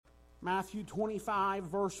Matthew 25,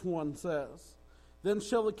 verse 1 says, Then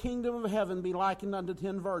shall the kingdom of heaven be likened unto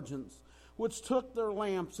 10 virgins, which took their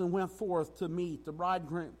lamps and went forth to meet the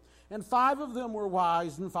bridegroom. And 5 of them were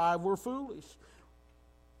wise, and 5 were foolish.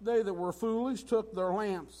 They that were foolish took their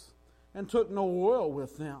lamps, and took no oil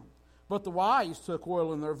with them. But the wise took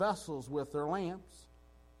oil in their vessels with their lamps.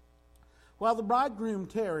 While the bridegroom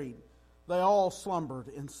tarried, they all slumbered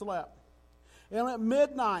and slept. And at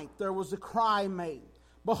midnight there was a cry made,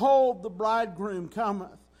 Behold, the bridegroom cometh.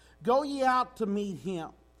 Go ye out to meet him.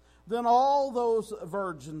 Then all those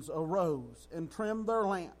virgins arose and trimmed their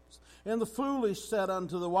lamps. And the foolish said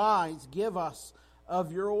unto the wise, Give us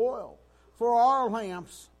of your oil, for our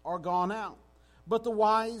lamps are gone out. But the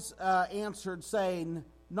wise answered, saying,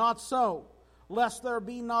 Not so, lest there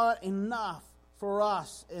be not enough for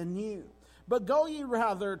us and you. But go ye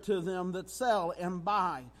rather to them that sell and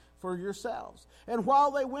buy for yourselves. And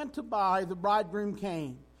while they went to buy, the bridegroom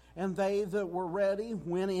came. And they that were ready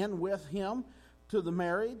went in with him to the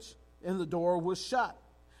marriage, and the door was shut.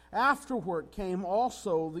 Afterward came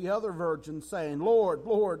also the other virgins, saying, Lord,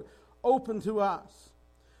 Lord, open to us.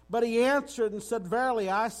 But he answered and said, Verily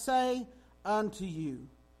I say unto you,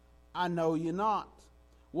 I know you not.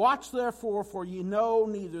 Watch therefore, for ye know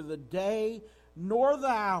neither the day nor the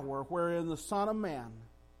hour wherein the Son of Man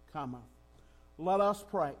cometh. Let us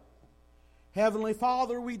pray. Heavenly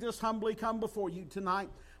Father, we just humbly come before you tonight.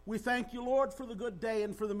 We thank you, Lord, for the good day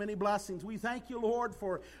and for the many blessings. We thank you, Lord,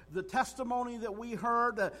 for the testimony that we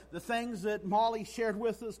heard, the things that Molly shared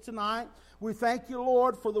with us tonight. We thank you,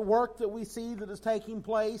 Lord, for the work that we see that is taking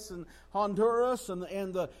place in Honduras and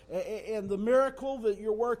the miracle that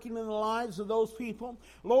you're working in the lives of those people.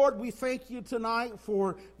 Lord, we thank you tonight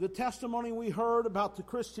for the testimony we heard about the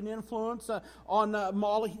Christian influence on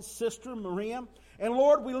Molly's sister, Maria. And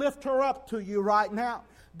Lord, we lift her up to you right now.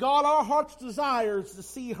 God, our heart's desire is to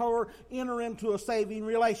see her enter into a saving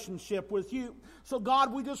relationship with you. So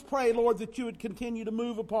God, we just pray, Lord, that you would continue to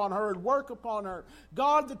move upon her and work upon her.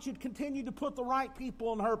 God, that you'd continue to put the right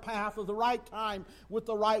people in her path at the right time with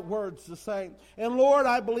the right words to say. And Lord,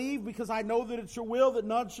 I believe, because I know that it's your will that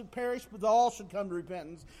none should perish, but that all should come to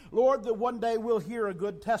repentance. Lord, that one day we'll hear a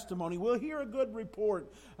good testimony. We'll hear a good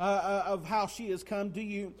report of how she has come to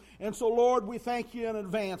you. And so, Lord, we thank you in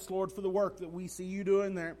advance, Lord, for the work that we see you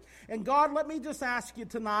doing there. And God, let me just ask you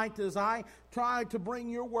tonight, as I try to bring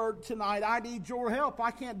your word tonight, I need your help.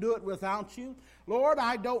 I can't do it without you. Lord,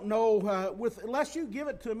 I don't know, unless you give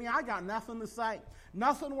it to me, I got nothing to say,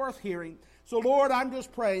 nothing worth hearing. So Lord, I'm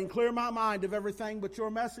just praying, clear my mind of everything but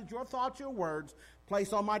your message, your thoughts, your words.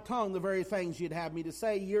 Place on my tongue the very things you'd have me to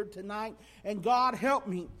say here tonight. And God, help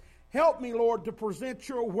me, Lord, to present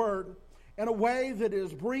your word in a way that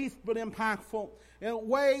is brief but impactful, in a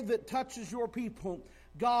way that touches your people.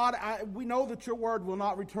 God, we know that your word will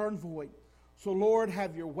not return void. So, Lord,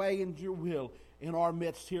 have your way and your will in our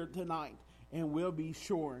midst here tonight. And we'll be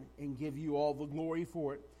sure and give you all the glory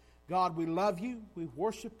for it. God, we love you. We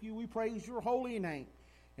worship you. We praise your holy name.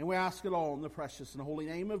 And we ask it all in the precious and holy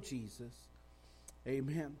name of Jesus.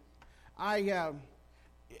 Amen.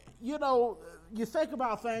 You think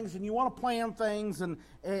about things and you want to plan things and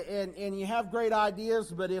you have great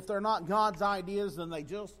ideas, but if they're not God's ideas, then they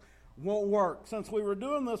just won't work. Since we were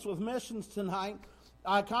doing this with missions tonight,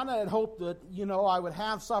 I kind of had hoped that, I would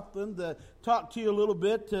have something to talk to you a little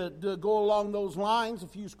bit to go along those lines, a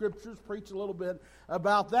few scriptures, preach a little bit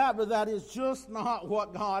about that, but that is just not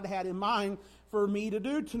what God had in mind for me to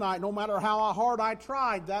do tonight. No matter how hard I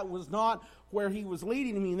tried, that was not where he was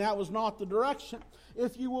leading me, and that was not the direction.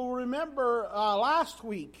 If you will remember last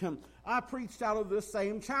week, I preached out of this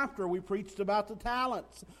same chapter. We preached about the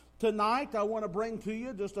talents. Tonight, I want to bring to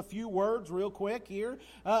you just a few words real quick here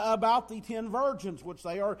about the 10 virgins, which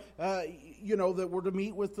they are, that were to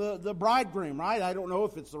meet with the bridegroom, right? I don't know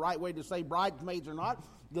if it's the right way to say bridesmaids or not.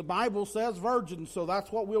 The Bible says virgins, so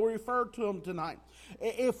that's what we'll refer to them tonight.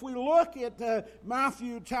 If we look at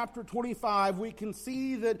Matthew chapter 25, we can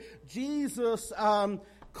see that Jesus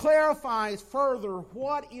clarifies further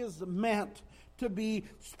what is meant to be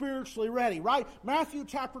spiritually ready, right? Matthew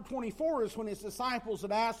chapter 24 is when his disciples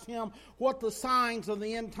had asked him what the signs of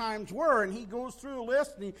the end times were, and he goes through a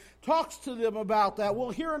list and he talks to them about that. Well,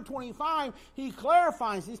 here in 25, he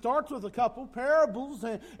clarifies. He starts with a couple parables,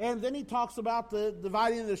 and then he talks about the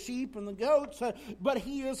dividing of the sheep and the goats, but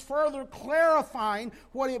he is further clarifying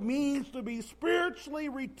what it means to be spiritually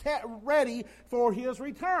ready for his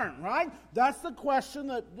return, right? That's the question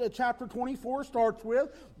that chapter 24 starts with.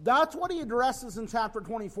 That's what he addresses addresses in chapter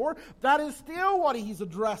 24, that is still what he's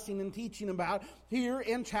addressing and teaching about here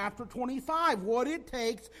in chapter 25. What it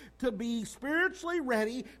takes to be spiritually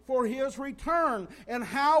ready for his return and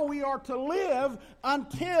how we are to live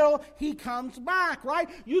until he comes back, right?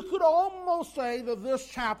 You could almost say that this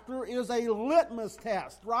chapter is a litmus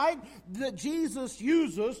test, right? That Jesus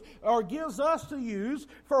uses or gives us to use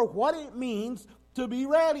for what it means to be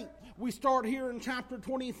ready. We start here in chapter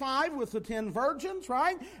 25 with the 10 virgins,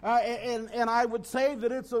 right? And I would say that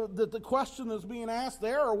that the question that's being asked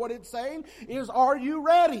there, or what it's saying, is, are you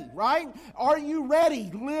ready, right? Are you ready,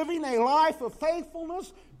 living a life of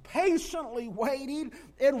faithfulness, patiently waiting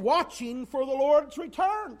and watching for the Lord's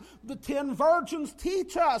return? The 10 virgins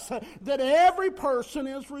teach us that every person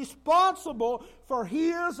is responsible for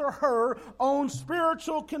his or her own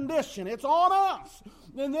spiritual condition. It's on us.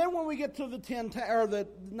 And then when we get to the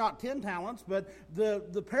not 10 talents, but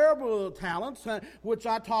the parable of the talents, which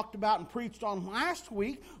I talked about and preached on last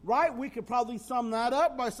week, right? We could probably sum that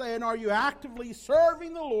up by saying, are you actively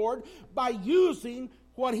serving the Lord by using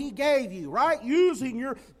what he gave you, right? Using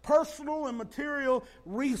your personal and material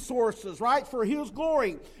resources, right? For his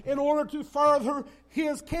glory, in order to further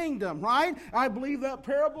his kingdom, right? I believe that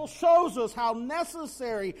parable shows us how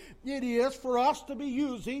necessary it is for us to be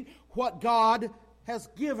using what God has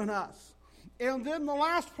given us. And then the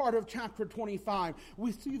last part of chapter 25,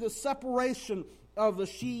 we see the separation of the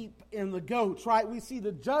sheep and the goats, right? We see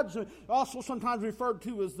the judgment, also sometimes referred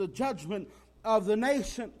to as the judgment of the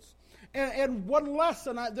nations. And one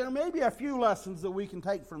lesson, there may be a few lessons that we can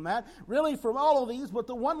take from that, really from all of these, but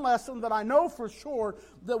the one lesson that I know for sure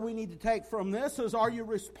that we need to take from this is, are you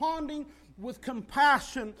responding with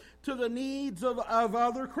compassion to the needs of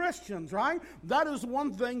other Christians, right? That is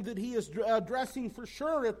one thing that he is addressing for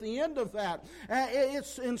sure at the end of that.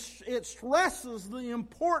 It stresses the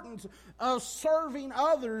importance of serving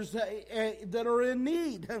others that are in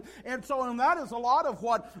need. And that is a lot of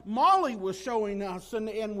what Molly was showing us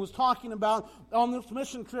and was talking about on this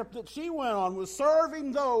mission trip that she went on, was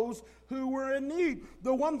serving those who were in need.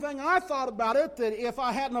 The one thing I thought about it, that if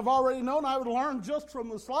I hadn't have already known, I would learn just from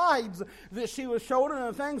the slides that she was showing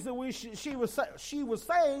and the things that she was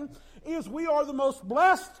saying, is we are the most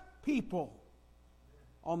blessed people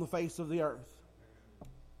on the face of the earth.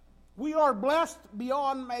 We are blessed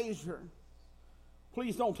beyond measure.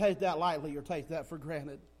 Please don't take that lightly or take that for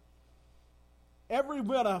granted. Every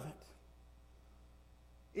bit of it.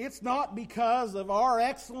 It's not because of our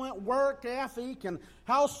excellent work ethic and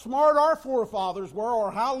how smart our forefathers were or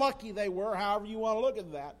how lucky they were, however you want to look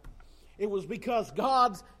at that. It was because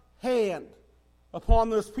God's hand upon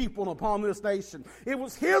this people and upon this nation. It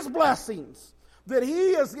was his blessings that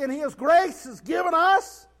he is in his grace has given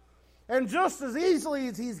us, and just as easily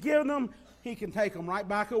as he's given them, he can take them right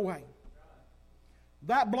back away.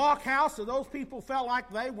 That blockhouse, that those people felt like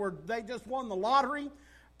they just won the lottery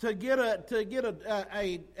to get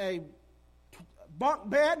a bunk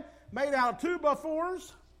bed made out of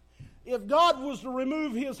 2x4s. If God was to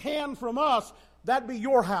remove his hand from us, that'd be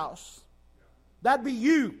your house. That'd be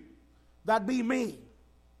you. That'd be me.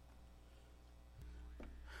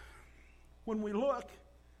 When we look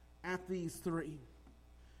at these three,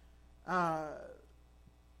 the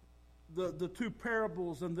two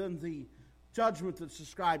parables and then the judgment that's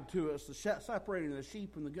described to us, the separating the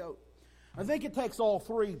sheep and the goat, I think it takes all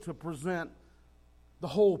three to present the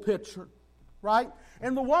whole picture, right?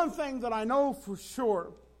 And the one thing that I know for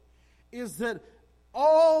sure is that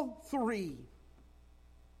all three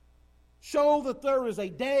show that there is a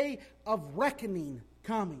day of reckoning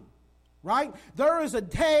coming, right? There is a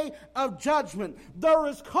day of judgment. There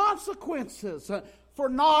is consequences for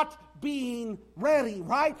not being ready,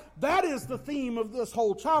 right? That is the theme of this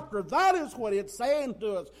whole chapter. That is what it's saying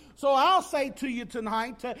to us. So I'll say to you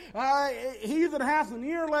tonight, he that hath an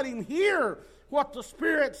ear, let him hear what the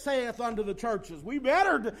Spirit saith unto the churches. We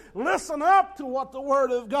better listen up to what the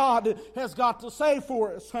Word of God has got to say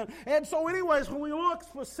for us. And so anyways, when we look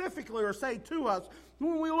specifically, or say to us,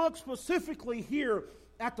 when we look specifically here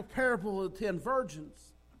at the parable of the 10 virgins,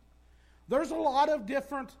 there's a lot of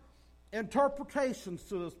different interpretations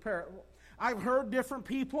to this parable. I've heard different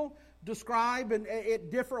people describe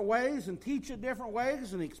it different ways and teach it different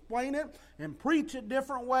ways and explain it and preach it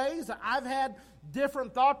different ways. I've had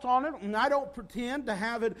different thoughts on it, and I don't pretend to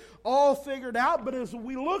have it all figured out. But as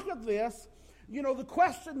we look at this, the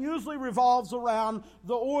question usually revolves around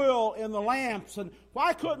the oil and the lamps, and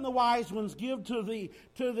why couldn't the wise ones give to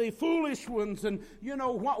the foolish ones, and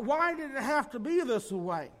why did it have to be this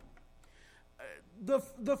way?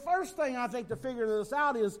 The first thing I think to figure this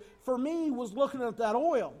out is, for me, was looking at that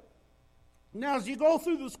oil. Now, as you go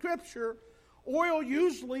through the Scripture, Oil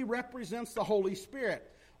usually represents the Holy Spirit,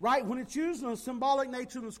 right? When it's used in a symbolic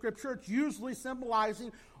nature in the Scripture, it's usually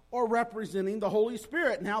symbolizing or representing the Holy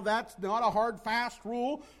Spirit. Now, that's not a hard, fast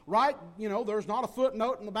rule, right? You know, there's not a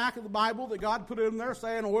footnote in the back of the Bible that God put in there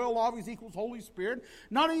saying oil always equals Holy Spirit.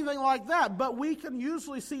 Not anything like that. But we can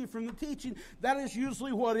usually see from the teaching that is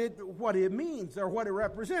usually what it means or what it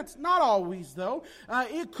represents. Not always, though.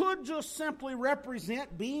 It could just simply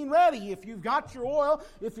represent being ready. If you've got your oil,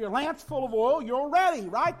 if your lamp's full of oil, you're ready,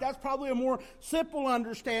 right? That's probably a more simple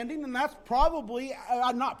understanding, and that's probably,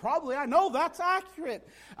 I know that's accurate.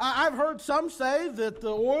 I've heard some say that the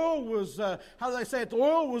oil was, the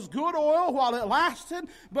oil was good oil while it lasted,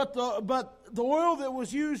 but the oil that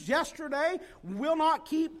was used yesterday will not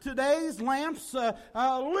keep today's lamps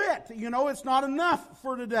lit. You know, it's not enough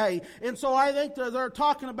for today. And so I think they're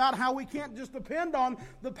talking about how we can't just depend on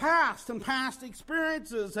the past and past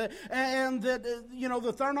experiences, and that,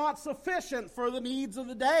 that they're not sufficient for the needs of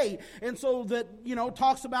the day. And so that,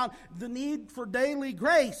 talks about the need for daily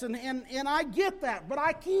grace. And I get that, but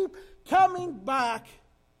I keep coming back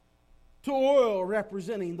to oil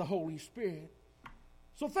representing the Holy Spirit.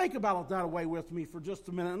 So think about it that way with me for just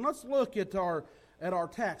a minute, and let's look at our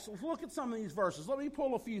text. Let's look at some of these verses. Let me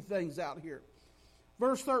pull a few things out here.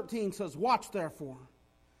 Verse 13 says, "Watch therefore,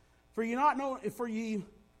 for ye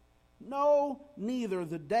know neither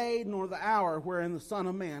the day nor the hour wherein the Son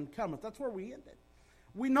of Man cometh." That's where we ended.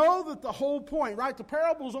 We know that the whole point, right? The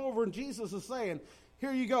parable's over, and Jesus is saying,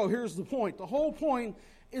 here you go, here's the point. The whole point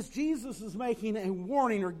is Jesus is making a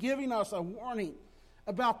warning or giving us a warning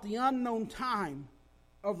about the unknown time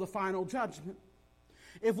of the final judgment.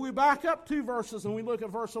 If we back up 2 verses and we look at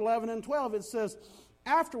verse 11 and 12, it says,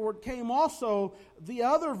 "Afterward came also the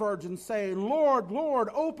other virgins, saying, Lord, Lord,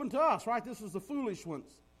 open to us." Right? This is the foolish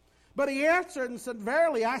ones. "But he answered and said,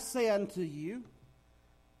 Verily I say unto you,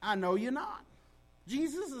 I know you not."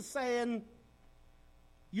 Jesus is saying,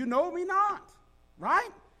 you know me not.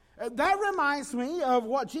 Right? That reminds me of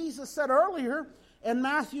what Jesus said earlier in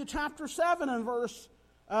Matthew chapter 7 and verse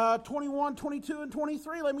 21, 22, and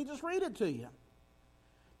 23. Let me just read it to you.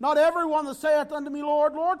 "Not everyone that saith unto me,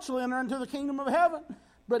 Lord, Lord, shall enter into the kingdom of heaven,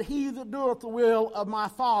 but he that doeth the will of my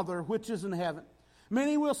Father which is in heaven.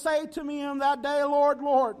 Many will say to me in that day, Lord,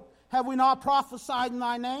 Lord, have we not prophesied in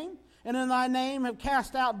thy name? And in thy name have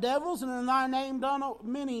cast out devils, and in thy name done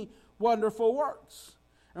many wonderful works.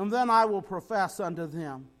 And then I will profess unto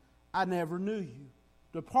them, I never knew you.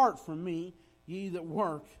 Depart from me, ye that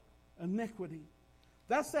work iniquity."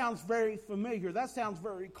 That sounds very familiar. That sounds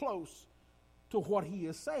very close to what he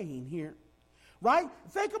is saying here. Right?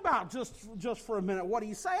 Think about just for a minute what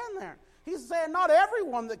he's saying there. He's saying not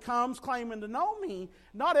everyone that comes claiming to know me,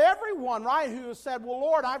 not everyone, right, who has said, well,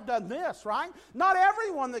 Lord, I've done this, right? Not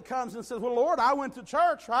everyone that comes and says, well, Lord, I went to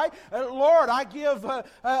church, right? Lord, I give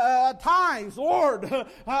tithes. Lord,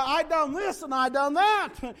 I done this and I done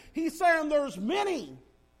that. He's saying there's many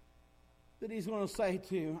that he's going to say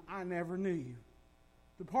to, I never knew you.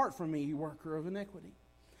 Depart from me, you worker of iniquity.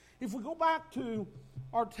 If we go back to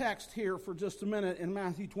our text here for just a minute in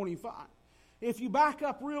Matthew 25, if you back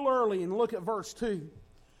up real early and look at verse 2,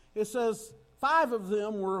 it says, 5 of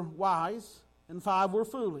them were wise and 5 were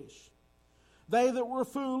foolish. They that were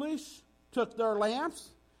foolish took their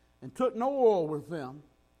lamps and took no oil with them.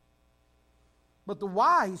 But the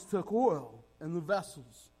wise took oil in the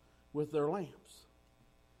vessels with their lamps.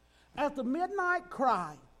 At the midnight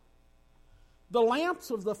cry, the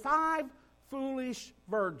lamps of the 5 foolish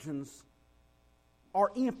virgins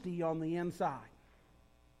are empty on the inside.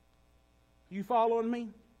 You following me?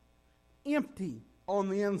 Empty on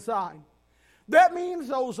the inside. That means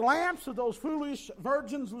those lamps that those foolish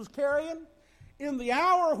virgins was carrying, in the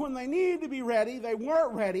hour when they needed to be ready, they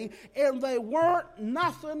weren't ready, and they weren't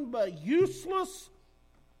nothing but useless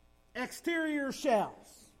exterior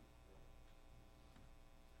shells.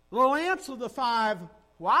 The lamps of the 5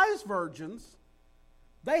 wise virgins,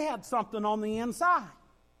 they had something on the inside.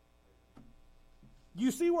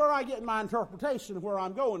 You see where I get my interpretation of where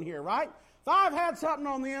I'm going here, right? 5 had something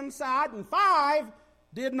on the inside, and 5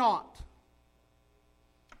 did not.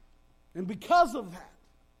 And because of that,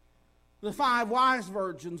 the 5 wise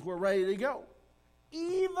virgins were ready to go,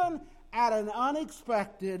 even at an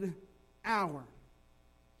unexpected hour.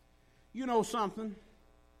 You know something?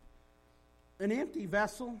 An empty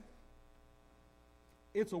vessel,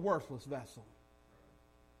 it's a worthless vessel.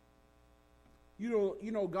 You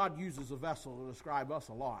know God uses a vessel to describe us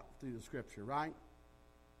a lot through the Scripture, right?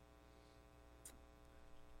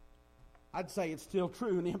 I'd say it's still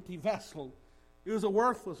true, an empty vessel. It was a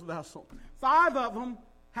worthless vessel. 5 of them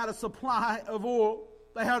had a supply of oil.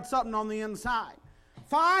 They had something on the inside.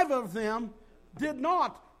 5 of them did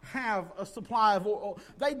not have a supply of oil.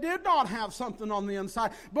 They did not have something on the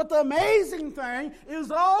inside. But the amazing thing is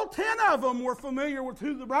all 10 of them were familiar with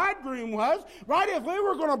who the bridegroom was. Right? If we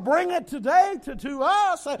were going to bring it today to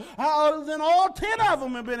us, then all 10 of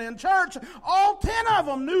them have been in church. All 10 of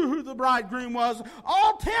them knew who the bridegroom was.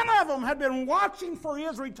 All 10 of them had been watching for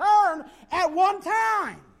his return at one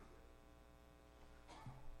time.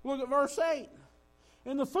 Look at verse 8.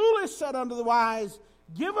 And the foolish said unto the wise,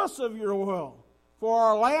 Give us of your oil, for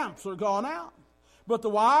our lamps are gone out. But the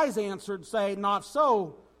wise answered, saying, Not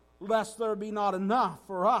so, lest there be not enough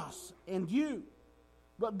for us and you.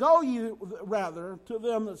 But go you rather to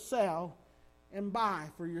them that sell, and buy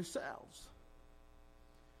for yourselves.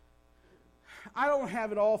 I don't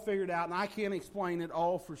have it all figured out, and I can't explain it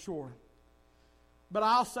all for sure. But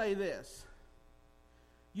I'll say this.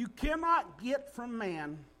 You cannot get from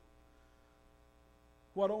man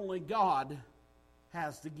what only God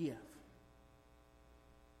has to give.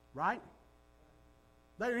 Right?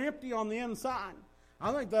 They're empty on the inside.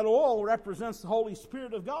 I think that oil represents the Holy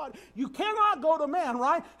Spirit of God. You cannot go to man,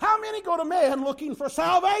 right? How many go to man looking for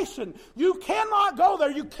salvation? You cannot go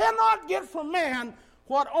there. You cannot get from man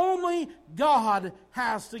what only God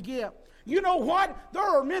has to give. You know what? There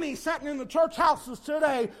are many sitting in the church houses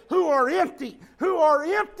today who are empty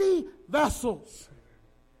vessels.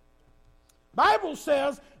 Bible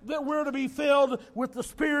says that we're to be filled with the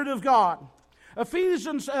Spirit of God.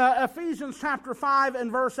 Ephesians chapter 5 and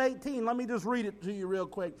verse 18. Let me just read it to you real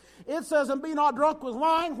quick. It says, And be not drunk with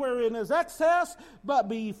wine, wherein is excess, but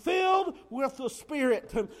be filled with the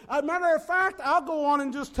Spirit. As a matter of fact, I'll go on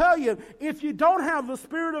and just tell you, if you don't have the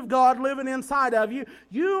Spirit of God living inside of you,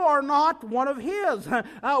 you are not one of His.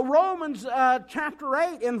 Romans chapter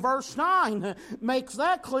 8 and verse 9 makes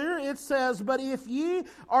that clear. It says, But if ye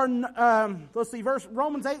are,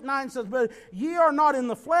 Romans 8:9 says, But ye are not in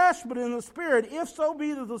the flesh, but in the Spirit, if so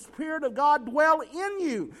be that the Spirit of God dwell in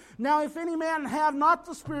you. Now, if any man have not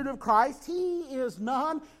the Spirit of Christ, he is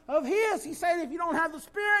none of His. He's saying if you don't have the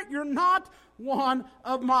Spirit, you're not one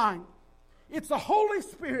of mine. It's the Holy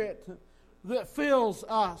Spirit that fills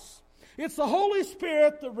us. It's the Holy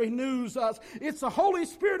Spirit that renews us. It's the Holy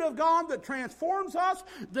Spirit of God that transforms us,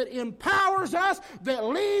 that empowers us, that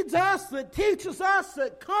leads us, that teaches us,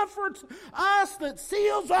 that comforts us, that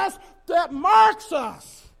seals us, that marks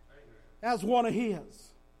us as one of His.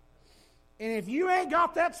 And if you ain't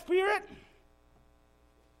got that Spirit,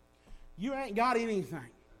 you ain't got anything.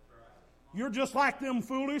 You're just like them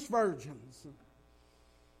foolish virgins.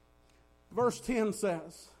 Verse 10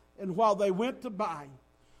 says, And while they went to buy,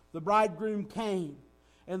 the bridegroom came,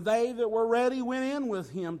 and they that were ready went in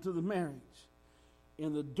with him to the marriage,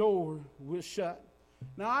 and the door was shut.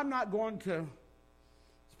 Now, I'm not going to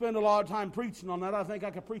spend a lot of time preaching on that. I think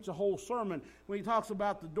I could preach a whole sermon. When he talks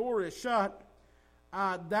about the door is shut,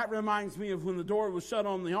 that reminds me of when the door was shut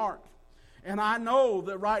on the ark. And I know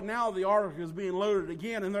that right now the ark is being loaded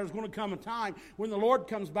again, and there's going to come a time when the Lord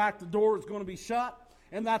comes back, the door is going to be shut,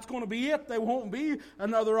 and that's going to be it. There won't be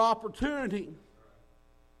another opportunity.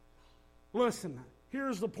 Listen,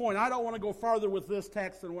 here's the point. I don't want to go farther with this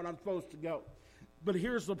text than what I'm supposed to go. But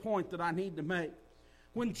here's the point that I need to make.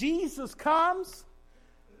 When Jesus comes,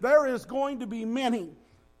 there is going to be many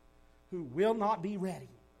who will not be ready.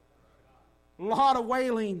 A lot of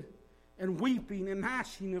wailing and weeping and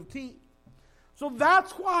gnashing of teeth. So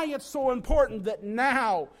that's why it's so important that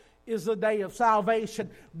now is the day of salvation.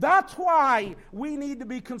 That's why we need to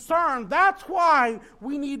be concerned. That's why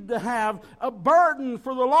we need to have a burden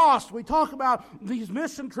for the lost. We talk about these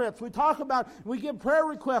mission trips. We give prayer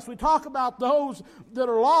requests. We talk about those that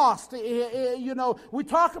are lost. We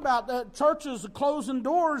talk about churches closing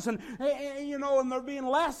doors and there being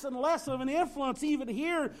less and less of an influence even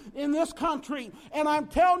here in this country. And I'm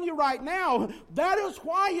telling you right now, that is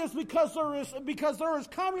why is because there is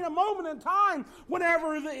coming a moment in time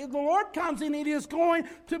whenever the Lord comes in, it is going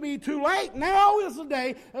to be too late. Now is the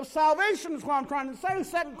day of salvation, is what I'm trying to say.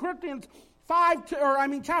 2 Corinthians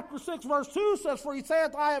chapter 6, verse 2 says, For he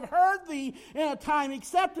saith, I have heard thee in a time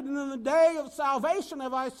accepted, and in the day of salvation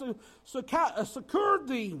have I secured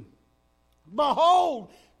thee.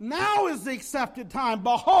 Behold, now is the accepted time.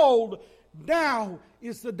 Behold, now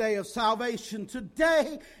is the day of salvation.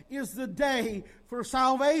 Today is the day for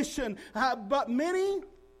salvation. But many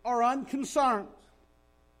are unconcerned.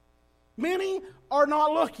 Many are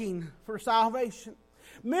not looking for salvation.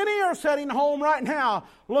 Many are sitting home right now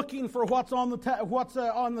looking for what's on the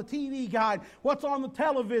TV guide, what's on the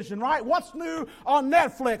television, right? What's new on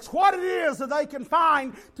Netflix, what it is that they can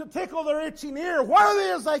find to tickle their itching ear, what it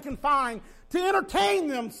is they can find to entertain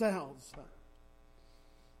themselves.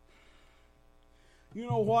 You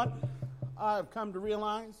know what? I have come to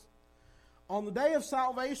realize? On the day of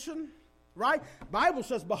salvation, right? The Bible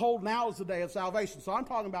says, behold, now is the day of salvation. So I'm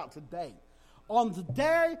talking about today. On the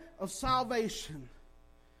day of salvation,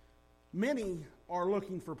 many are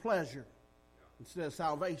looking for pleasure instead of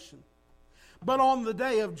salvation. But on the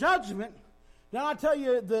day of judgment, now I tell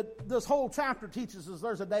you that this whole chapter teaches us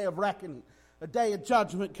there's a day of reckoning, a day of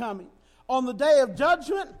judgment coming. On the day of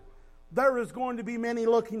judgment, there is going to be many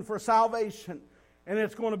looking for salvation. And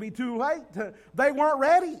it's going to be too late. They weren't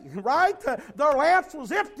ready, right? Their lamps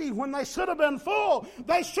was empty when they should have been full.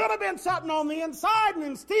 They should have been something on the inside, and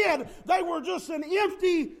instead they were just an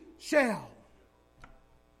empty shell.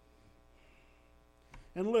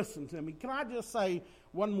 And listen to me. Can I just say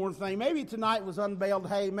one more thing? Maybe tonight was unveiled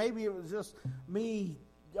hay. Maybe it was just me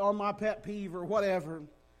on my pet peeve or whatever.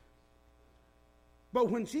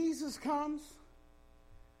 But when Jesus comes,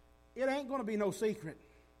 it ain't going to be no secret.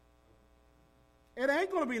 It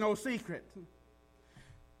ain't going to be no secret.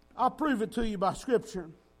 I'll prove it to you by Scripture.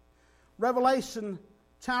 Revelation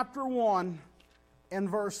chapter 1 and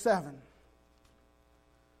verse 7.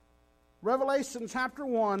 Revelation chapter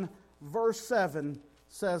 1 verse 7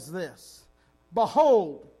 says this.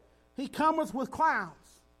 Behold, he cometh with clouds.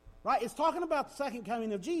 Right? It's talking about the second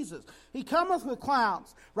coming of Jesus. He cometh with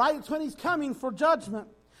clouds. Right? It's when he's coming for judgment.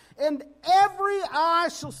 And every eye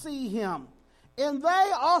shall see him. And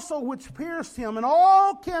they also which pierced him, and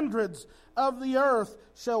all kindreds of the earth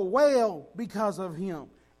shall wail because of him.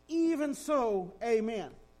 Even so, amen.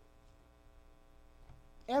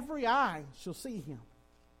 Every eye shall see him.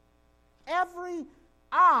 Every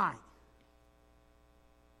eye.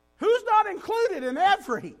 Who's not included in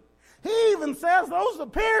every? He even says those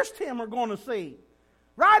that pierced him are going to see.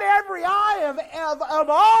 Right? Every eye of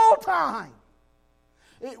all time.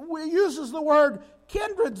 It uses the word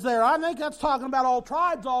kindreds there. I think that's talking about all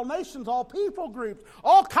tribes, all nations, all people groups,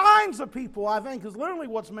 all kinds of people, I think is literally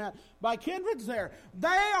what's meant by kindreds there. They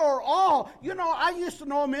are all, I used to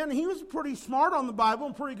know a man, he was pretty smart on the Bible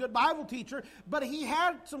and pretty good Bible teacher, but he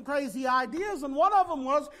had some crazy ideas, and one of them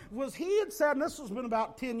was he had said, and this has been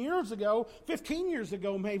about 10 years ago, 15 years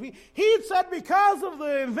ago maybe, he had said because of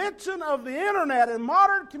the invention of the internet and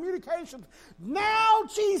modern communications, now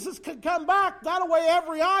Jesus could come back, that way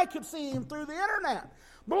every eye could see him through the internet.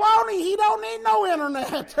 Baloney, he don't need no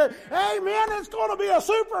internet. Amen. It's going to be a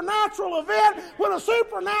supernatural event when a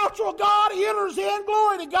supernatural God enters in.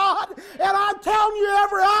 Glory to God. And I'm telling you,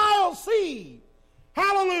 every eye will see.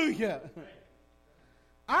 Hallelujah.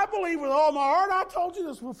 I believe with all my heart, I told you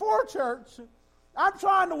this before, church. I'm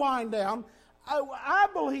trying to wind down. I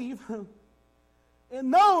believe in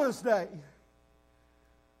Noah's day,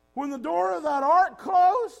 when the door of that ark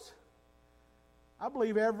closed, I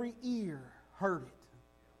believe every ear heard it.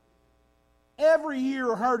 Every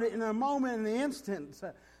ear heard it in a moment, in an instant.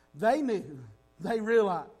 They knew. They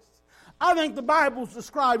realized. I think the Bible's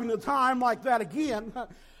describing a time like that again.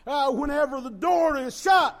 Whenever the door is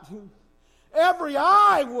shut, every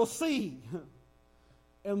eye will see.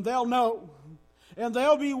 And they'll know. And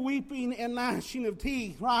they'll be weeping and gnashing of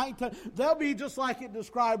teeth, right? They'll be just like it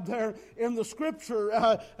described there in the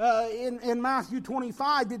Scripture in Matthew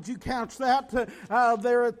 25. Did you catch that?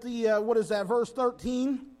 There at the, verse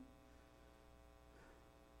 13?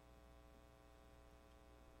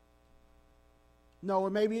 No,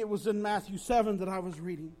 maybe it was in Matthew 7 that I was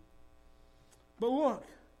reading. But look,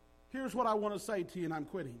 here's what I want to say to you, and I'm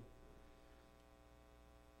quitting.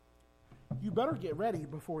 You better get ready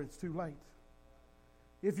before it's too late.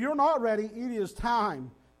 If you're not ready, it is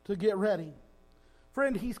time to get ready.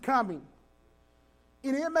 Friend, he's coming.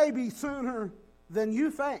 And it may be sooner than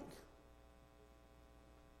you think.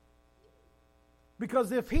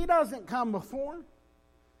 Because if he doesn't come before,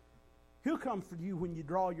 he'll come for you when you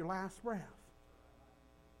draw your last breath.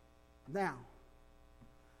 Now,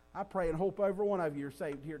 I pray and hope every one of you are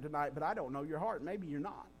saved here tonight, but I don't know your heart. Maybe you're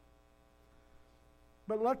not.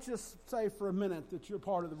 But let's just say for a minute that you're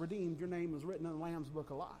part of the redeemed. Your name is written in the Lamb's Book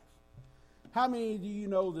of Life. How many do you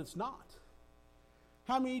know that's not?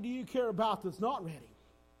 How many do you care about that's not ready?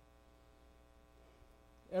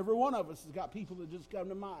 Every one of us has got people that just come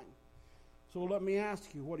to mind. So let me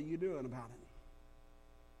ask you, what are you doing about it?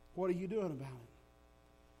 What are you doing about it?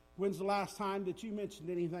 When's the last time that you mentioned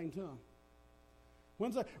anything to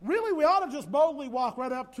them? Really, we ought to just boldly walk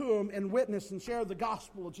right up to them and witness and share the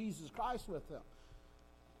gospel of Jesus Christ with them.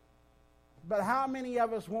 But how many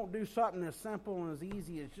of us won't do something as simple and as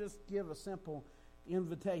easy as just give a simple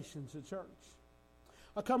invitation to church?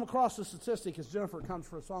 I come across a statistic as Jennifer comes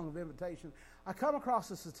for a song of invitation. I come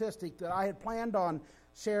across a statistic that I had planned on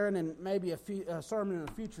sharing in maybe a sermon in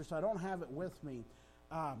the future, so I don't have it with me.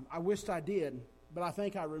 I wished I did. but I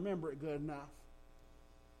think I remember it good enough.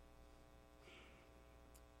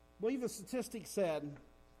 I believe the statistic said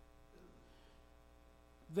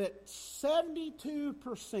that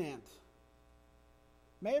 72%,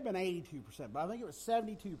 may have been 82%, but I think it was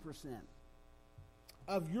 72%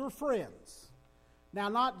 of your friends, now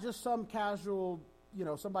not just some casual,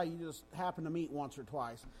 somebody you just happen to meet once or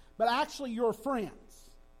twice, but actually your friends,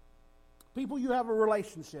 people you have a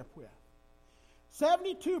relationship with,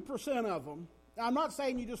 72% of them, I'm not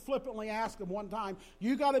saying you just flippantly ask them one time,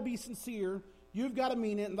 you got to be sincere, you've got to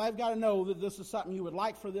mean it, and they've got to know that this is something you would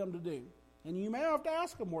like for them to do. And you may have to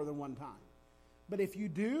ask them more than one time. But if you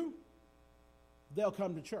do, they'll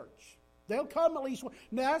come to church. They'll come at least one.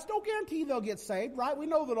 Now, that's no guarantee they'll get saved, right? We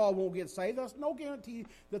know that all won't get saved. That's no guarantee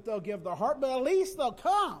that they'll give their heart, but at least they'll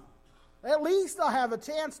come. At least they'll have a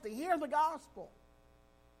chance to hear the gospel.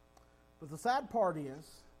 But the sad part is,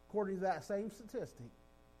 according to that same statistic,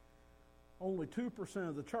 only 2%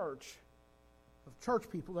 of the church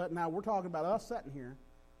people, that now we're talking about us sitting here,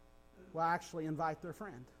 will actually invite their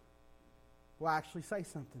friend, will actually say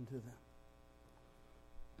something to them.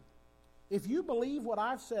 If you believe what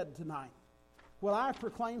I've said tonight, what I've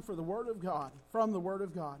proclaimed for the Word of God, from the Word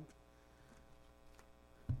of God,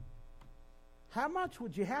 how much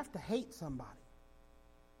would you have to hate somebody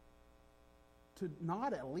to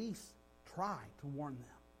not at least try to warn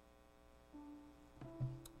them?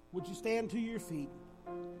 Would you stand to your feet?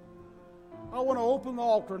 I want to open the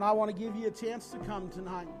altar and I want to give you a chance to come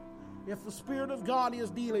tonight. If the Spirit of God is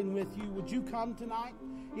dealing with you, would you come tonight?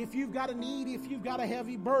 If you've got a need, if you've got a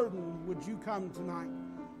heavy burden, would you come tonight?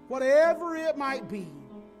 Whatever it might be,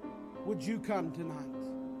 would you come tonight?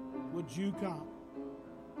 Would you come?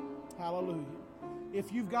 Hallelujah.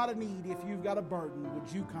 If you've got a need, if you've got a burden,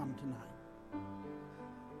 would you come tonight?